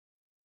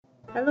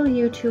Hello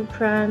YouTube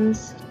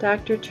friends,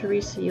 Dr.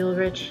 Teresa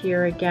Ulrich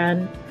here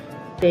again.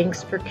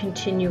 Thanks for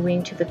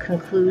continuing to the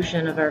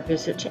conclusion of our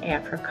visit to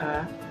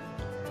Africa.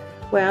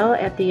 Well,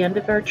 at the end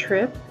of our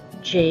trip,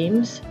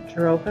 James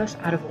drove us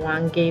out of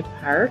Hwange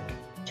Park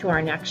to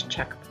our next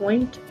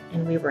checkpoint,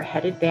 and we were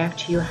headed back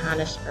to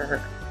Johannesburg,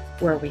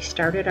 where we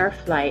started our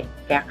flight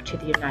back to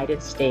the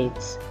United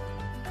States.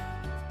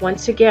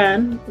 Once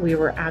again, we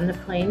were on the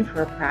plane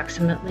for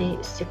approximately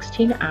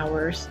 16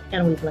 hours,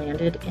 and we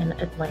landed in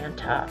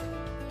Atlanta.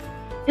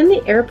 In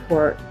the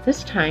airport,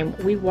 this time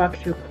we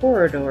walked through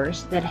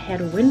corridors that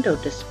had window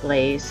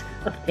displays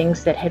of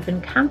things that had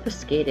been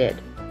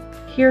confiscated.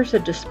 Here's a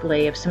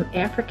display of some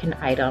African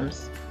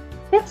items.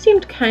 That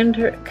seemed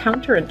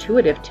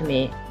counterintuitive to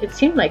me. It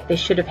seemed like they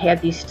should have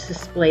had these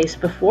displays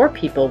before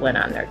people went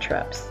on their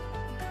trips.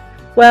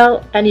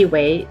 Well,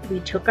 anyway,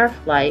 we took our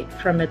flight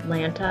from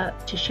Atlanta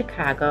to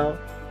Chicago,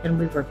 and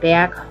we were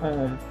back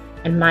home,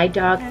 and my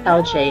dog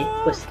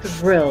LJ was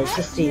thrilled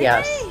to see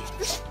us.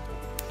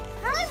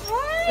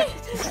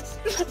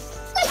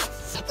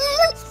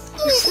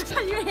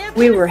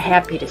 We were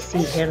happy to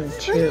see him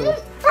too.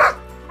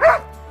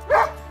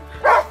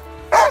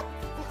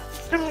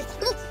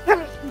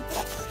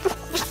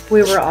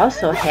 We were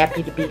also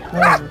happy to be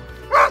home.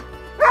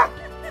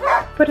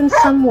 But in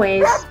some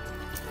ways,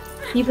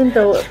 even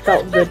though it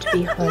felt good to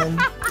be home,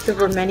 there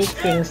were many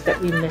things that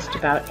we missed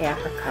about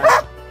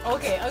Africa.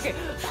 Okay.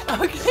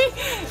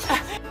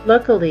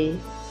 Luckily,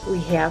 we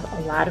have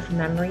a lot of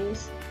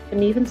memories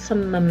and even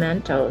some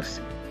mementos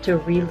to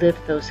relive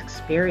those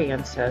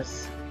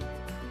experiences.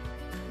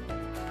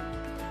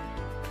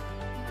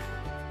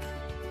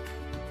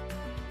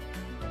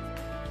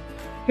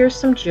 Here's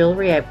some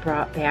jewelry I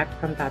brought back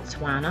from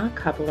Botswana, a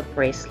couple of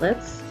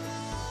bracelets.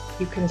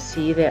 You can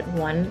see that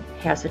one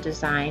has a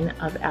design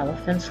of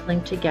elephants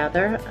linked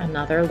together,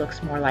 another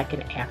looks more like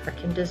an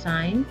African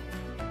design.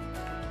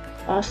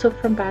 Also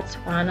from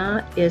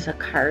Botswana is a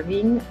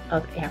carving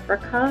of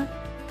Africa,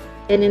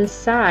 and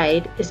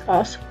inside is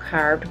also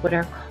carved what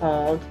are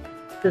called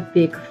the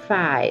Big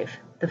Five,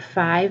 the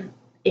 5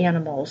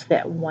 animals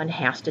that one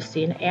has to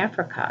see in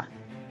Africa.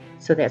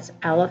 So that's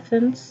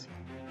elephants,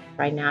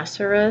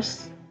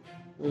 rhinoceros,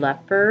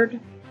 leopard,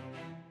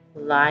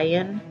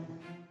 lion,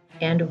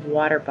 and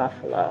water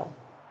buffalo.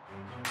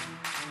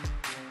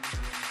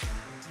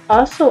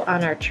 Also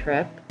on our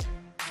trip,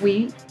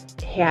 we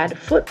had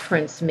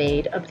footprints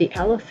made of the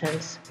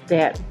elephants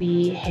that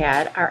we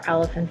had our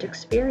elephant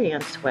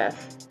experience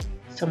with.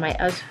 So my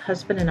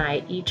husband and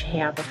I each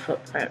have a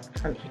footprint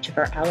from each of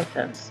our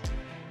elephants.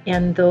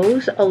 And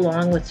those,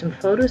 along with some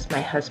photos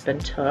my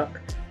husband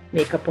took,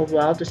 make up a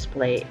wall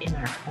display in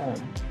our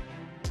home.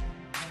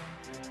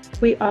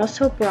 We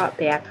also brought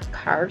back a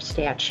carved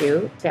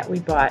statue that we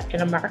bought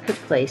in a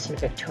marketplace in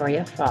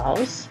Victoria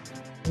Falls.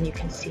 And you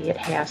can see it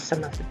has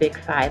some of the Big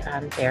Five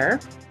on there.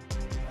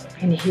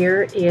 And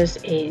here is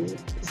a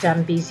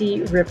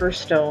Zambezi River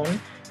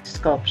stone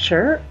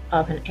sculpture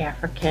of an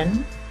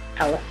African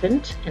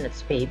elephant and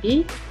its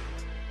baby.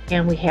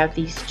 And we have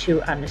these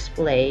two on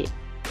display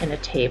on a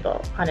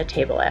table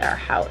at our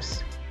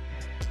house.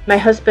 My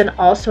husband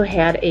also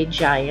had a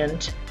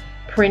giant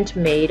print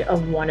made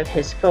of one of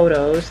his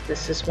photos.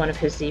 This is one of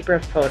his zebra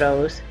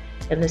photos,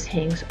 and this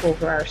hangs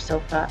over our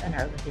sofa in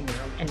our living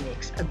room and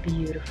makes a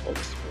beautiful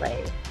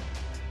display.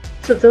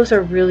 So those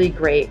are really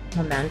great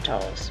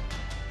mementos.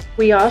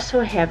 We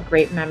also have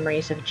great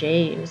memories of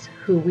James,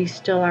 who we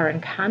still are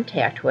in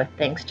contact with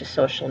thanks to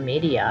social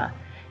media.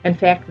 In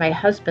fact, my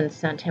husband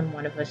sent him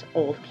one of his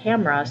old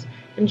cameras,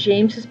 and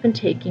James has been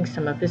taking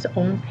some of his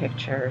own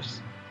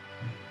pictures.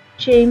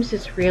 James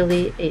is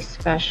really a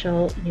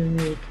special,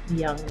 unique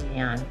young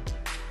man.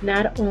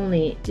 Not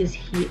only is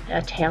he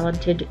a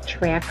talented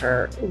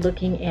tracker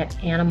looking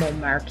at animal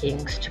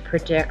markings to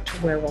predict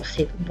where we'll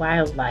see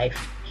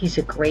wildlife, he's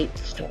a great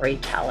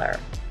storyteller.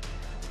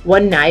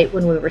 One night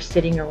when we were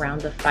sitting around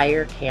the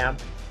fire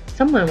camp,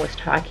 someone was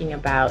talking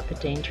about the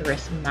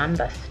dangerous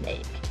mamba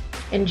snake.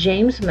 And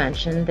James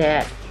mentioned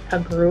that a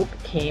group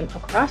came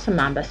across a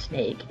mamba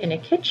snake in a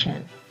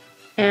kitchen.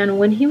 And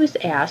when he was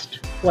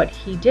asked what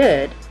he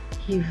did,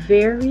 he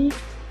very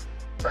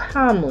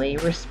calmly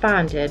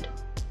responded,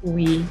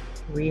 "We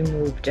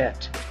removed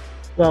it."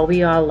 Well,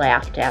 we all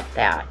laughed at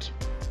that.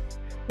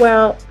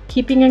 Well,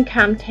 keeping in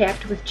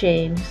contact with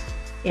James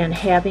and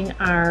having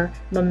our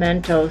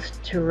mementos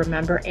to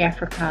remember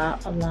Africa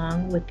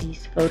along with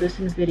these photos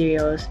and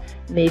videos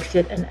makes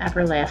it an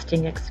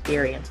everlasting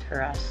experience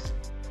for us.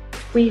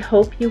 We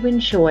hope you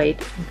enjoyed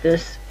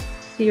this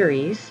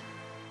series.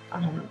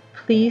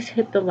 Please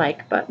hit the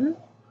like button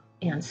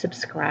and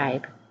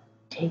subscribe.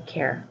 Take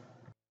care.